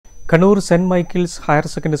Kannur St. Michael's Higher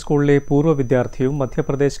Secondary School പൂർവ്വ വിദ്യാർത്ഥിയും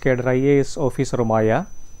Madhya Pradesh cadre IAS ഓഫീസറുമായ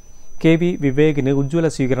KV വിവേകിന് ഉജ്ജ്വല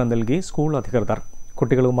സ്വീകരണം നൽകി സ്കൂൾ അധികൃതർ.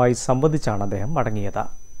 കുട്ടികളുമായി സംവദിച്ചാണ് അദ്ദേഹം മടങ്ങിയത്.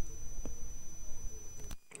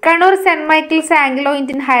 Kannur St. Michael's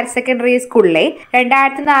Anglo-Indian Higher Secondary School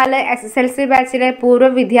 2004 SSLC ബാച്ചിലെ പൂർവ്വ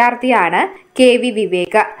വിദ്യാർത്ഥിയാണ് KV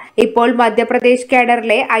വിവേക്. ഇപ്പോൾ മധ്യപ്രദേശ്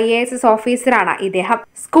കേഡറിലെ IAS ഓഫീസറാണ് ഇദ്ദേഹം.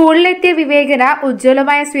 സ്കൂളിലെത്തിയ വിവേകിന്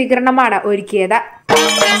ഉജ്ജ്വലമായ സ്വീകരണമാണ് ഒരുക്കിയത്.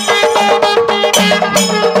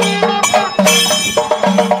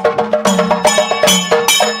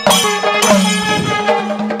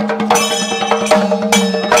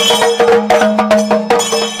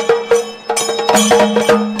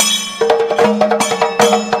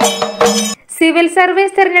 സിവിൽ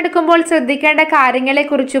സർവീസ് തിരഞ്ഞെടുക്കുമ്പോൾ ശ്രദ്ധിക്കേണ്ട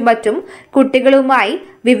കാര്യങ്ങളെക്കുറിച്ചും മറ്റും കുട്ടികളുമായി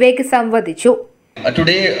വിവേക് സംവദിച്ചു.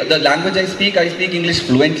 Today the language I speak English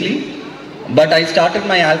fluently, but I started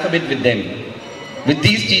my alphabet with them. With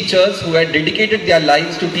these teachers who had dedicated their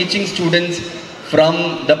lives to teaching students from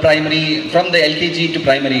the primary, from the LKG to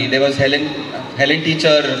primary. There was Helen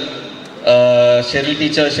teacher, Cheryl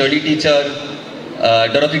teacher, Shirley teacher,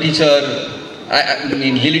 Dorothy teacher,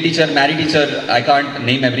 Lily teacher, Mary teacher. I can't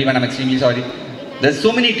name everyone, I'm extremely sorry. There's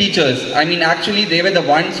so many teachers. I mean, actually they were the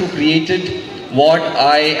ones who created what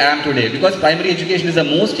I am today, because primary education is the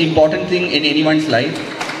most important thing in anyone's life,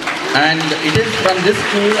 and it is from this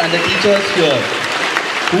school and the teachers here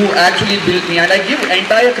who actually built me, and I give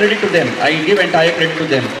entire credit to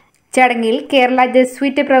them. ചടങ്ങിൽ Kerala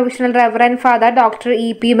ജസ്വിറ്റ് professional Reverend father doctor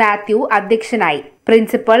EP Mathew അധ്യക്ഷനായി.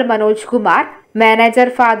 Principal Manoj Kumar, manager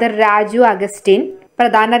father Raju Augustine,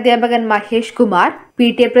 പ്രധാനാധ്യാപകൻ Mahesh Kumar,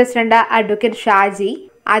 PTA president advocate Shaji,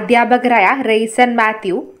 അധ്യാപകരായ Raison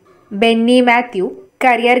Mathew, Benny Mathew,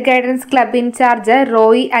 career guidance club in charge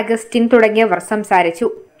Roy Augustine തുടങ്ങിയവർ സംസാരിച്ചു.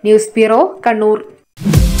 News bureau, Kannur.